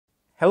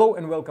Hello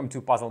and welcome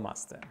to Puzzle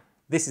Master.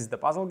 This is the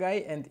Puzzle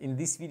Guy, and in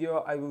this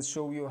video I will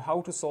show you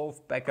how to solve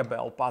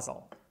Packabell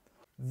puzzle.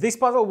 This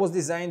puzzle was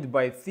designed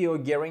by Theo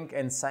Gehring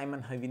and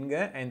Simon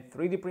Havinga and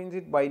 3D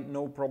printed by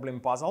No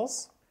Problem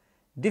Puzzles.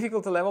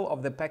 Difficulty level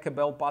of the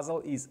Packabell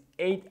puzzle is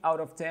 8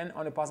 out of 10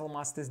 on a Puzzle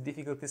Master's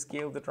difficulty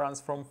scale that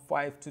runs from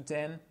 5 to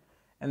 10,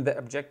 and the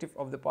objective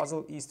of the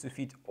puzzle is to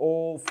fit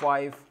all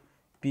 5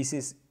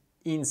 pieces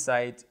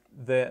inside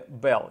the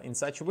bell in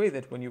such a way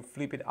that when you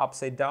flip it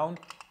upside down,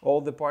 all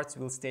the parts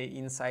will stay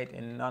inside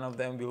and none of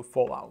them will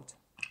fall out.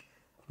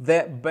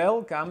 The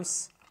bell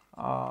comes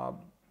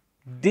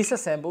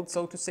disassembled,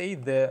 so to say.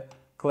 The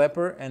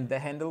clapper and the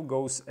handle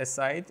goes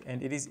aside,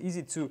 and it is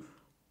easy to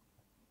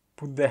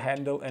put the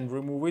handle and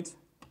remove it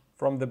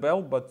from the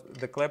bell, but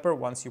the clapper,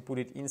 once you put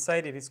it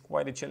inside, it is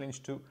quite a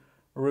challenge to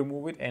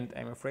remove it, and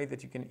I'm afraid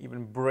that you can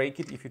even break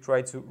it if you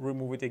try to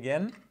remove it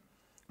again.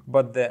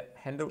 But the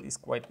handle is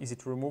quite easy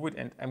to remove it,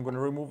 and I'm going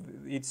to remove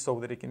it so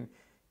that I can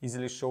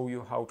easily show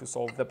you how to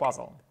solve the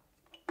puzzle.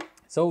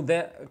 So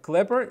the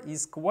clapper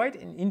is quite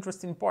an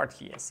interesting part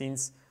here,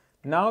 since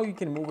now you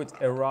can move it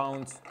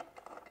around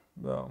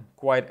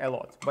quite a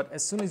lot. But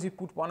as soon as you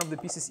put one of the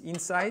pieces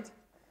inside,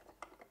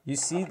 you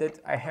see that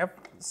I have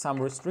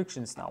some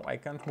restrictions now. I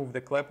can't move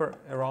the clapper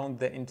around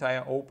the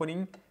entire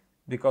opening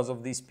because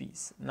of this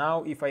piece.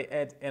 Now if I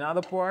add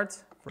another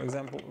part, for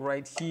example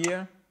right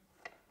here,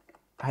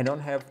 I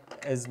don't have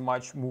as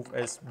much move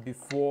as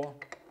before.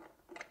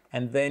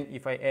 And then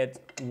if I add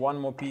one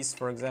more piece,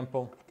 for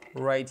example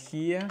right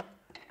here,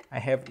 I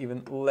have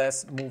even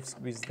less moves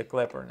with the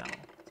clapper now.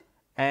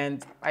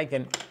 And I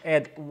can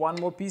add one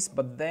more piece,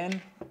 but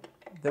then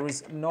there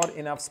is not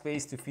enough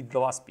space to fit the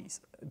last piece.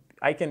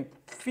 I can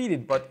fit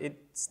it, but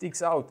it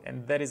sticks out,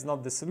 and that is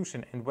not the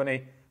solution. And when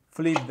I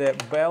flip the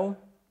bell,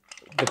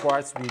 the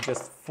parts will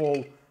just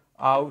fall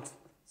out.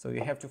 So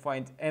you have to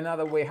find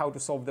another way how to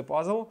solve the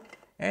puzzle,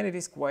 and it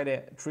is quite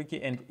a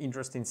tricky and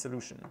interesting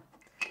solution.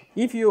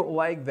 If you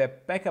like the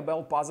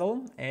Packabell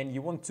puzzle and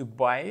you want to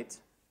buy it,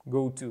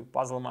 go to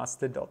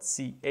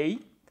puzzlemaster.ca.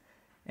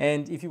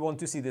 And if you want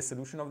to see the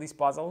solution of this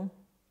puzzle,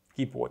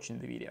 keep watching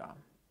the video.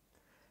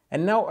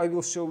 And now I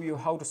will show you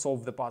how to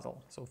solve the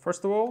puzzle. So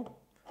first of all,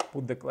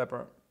 put the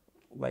clapper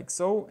like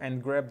so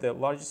and grab the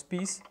largest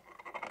piece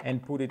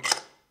and put it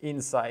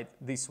inside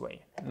this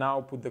way.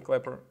 Now put the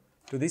clapper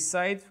to this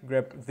side,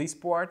 grab this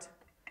part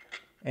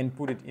and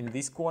put it in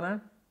this corner.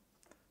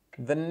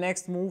 The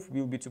next move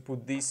will be to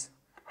put this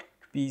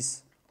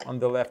piece on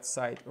the left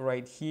side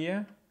right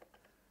here.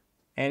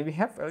 And we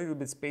have a little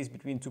bit space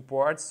between two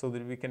parts so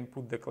that we can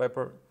put the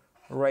clapper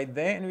right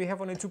there. And we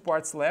have only two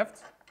parts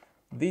left.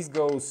 This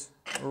goes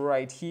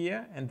right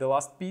here, and the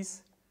last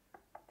piece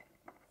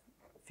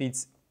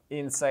fits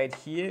inside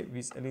here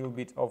with a little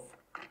bit of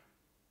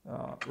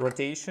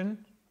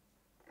rotation.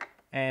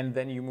 And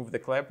then you move the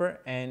clapper,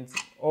 and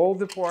all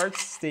the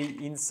parts stay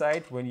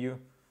inside when you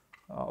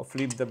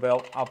flip the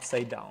bell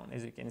upside down.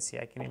 As you can see,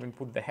 I can even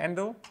put the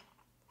handle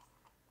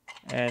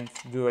and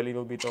do a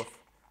little bit of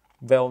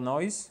bell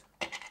noise,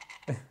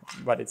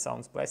 but it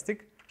sounds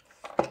plastic.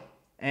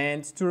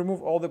 And to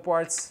remove all the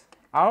parts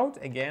out,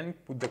 again,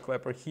 put the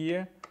clapper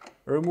here,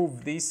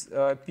 remove this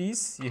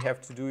piece. You have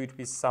to do it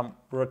with some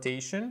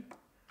rotation,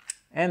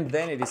 and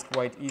then it is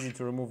quite easy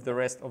to remove the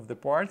rest of the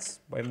parts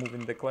by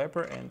moving the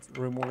clapper and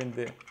removing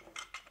the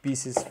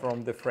pieces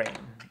from the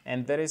frame.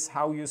 And that is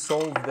how you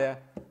solve the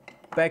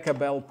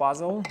Packabell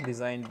puzzle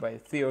designed by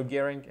Theo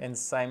Gehring and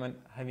Simon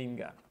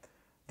Havinga.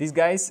 These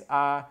guys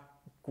are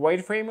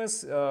quite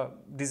famous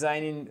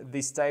designing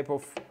this type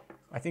of,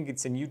 I think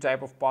it's a new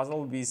type of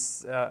puzzle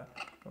with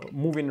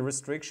moving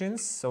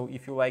restrictions. So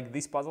if you like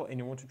this puzzle and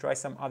you want to try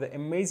some other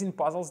amazing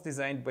puzzles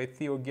designed by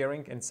Theo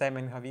Gehring and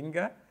Simon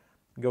Havinga,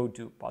 go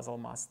to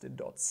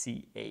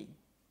puzzlemaster.ca.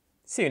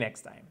 See you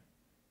next time.